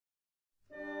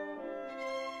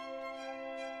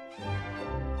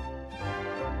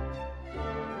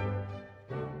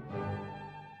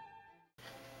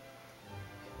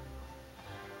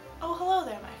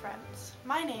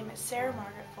My name is Sarah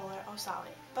Margaret Fuller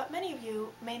O'Sally, but many of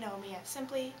you may know me as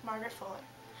simply Margaret Fuller.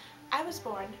 I was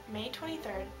born May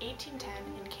 23, 1810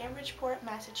 in Cambridgeport,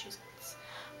 Massachusetts.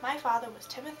 My father was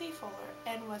Timothy Fuller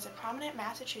and was a prominent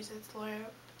Massachusetts lawyer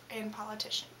and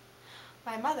politician.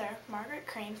 My mother, Margaret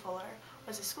Crane Fuller,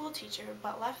 was a school teacher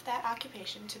but left that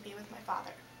occupation to be with my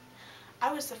father.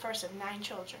 I was the first of 9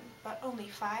 children, but only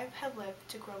 5 have lived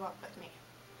to grow up with me.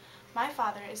 My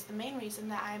father is the main reason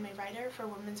that I am a writer for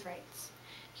women's rights.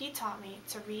 He taught me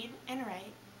to read and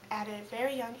write at a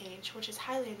very young age, which is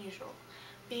highly unusual,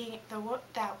 being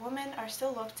that women are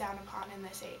still looked down upon in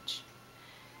this age.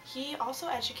 He also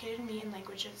educated me in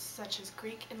languages such as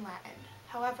Greek and Latin.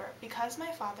 However, because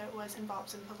my father was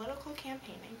involved in political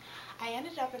campaigning, I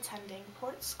ended up attending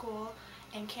Port School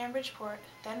in Cambridgeport,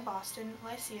 then Boston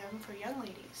Lyceum for Young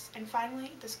Ladies, and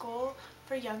finally the School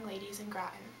for Young Ladies in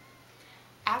Groton.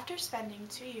 After spending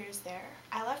 2 years there,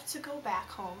 I left to go back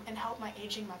home and help my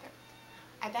aging mother.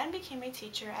 I then became a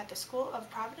teacher at the School of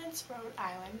Providence, Rhode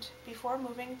Island, before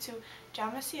moving to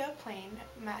Jamesia Plain,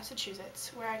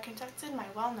 Massachusetts, where I conducted my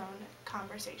well-known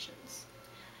conversations.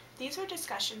 These were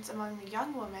discussions among the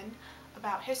young women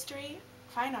about history,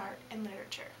 fine art, and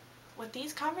literature. With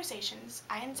these conversations,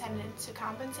 I intended to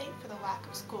compensate for the lack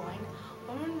of schooling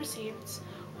women received,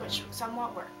 which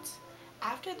somewhat worked.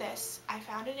 After this, I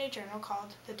founded a journal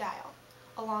called The Dial,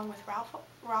 along with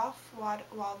Ralph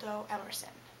Waldo Emerson.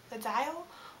 The Dial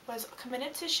was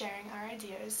committed to sharing our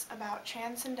ideas about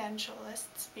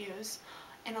transcendentalists' views,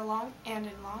 and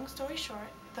in long story short,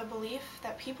 the belief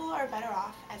that people are better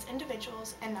off as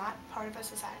individuals and not part of a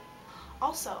society.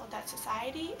 Also, that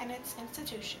society and its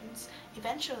institutions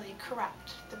eventually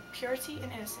corrupt the purity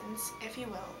and innocence, if you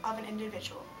will, of an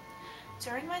individual.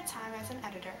 During my time as an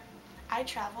editor, I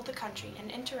traveled the country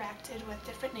and interacted with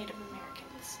different Native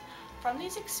Americans. From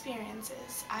these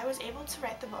experiences, I was able to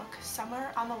write the book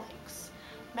Summer on the Lakes.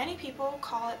 Many people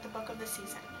call it the book of the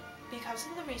season. Because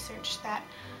of the research that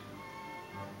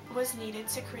was needed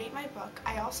to create my book,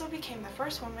 I also became the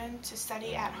first woman to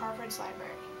study at Harvard's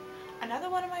library. Another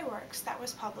one of my works that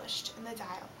was published in the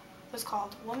Dial was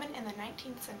called Woman in the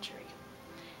 19th Century.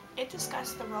 It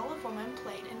discussed the role of women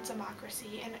played in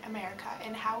democracy in America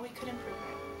and how we could improve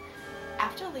it.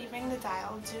 After leaving the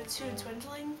Dial due to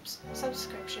dwindling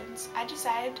subscriptions, I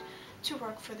decided to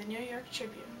work for the New York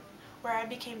Tribune, where I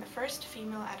became the first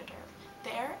female editor.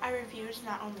 There, I reviewed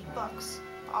not only books,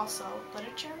 but also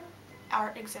literature,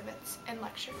 art exhibits, and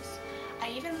lectures.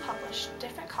 I even published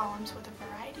different columns with a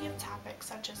variety of topics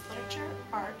such as literature,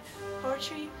 art,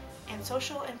 poetry, and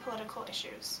social and political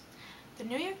issues. The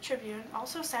New York Tribune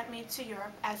also sent me to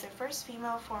Europe as their first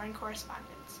female foreign correspondent.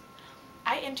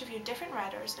 I interviewed different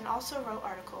writers and also wrote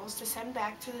articles to send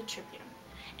back to the Tribune.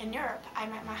 In Europe, I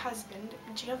met my husband,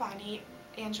 Giovanni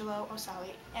Angelo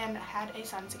O'Sally, and had a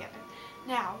son together.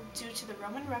 Now, due to the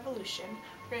Roman Revolution,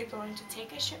 we're going to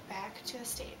take a ship back to the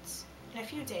States in a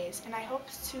few days, and I hope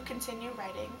to continue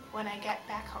writing when I get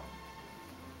back home.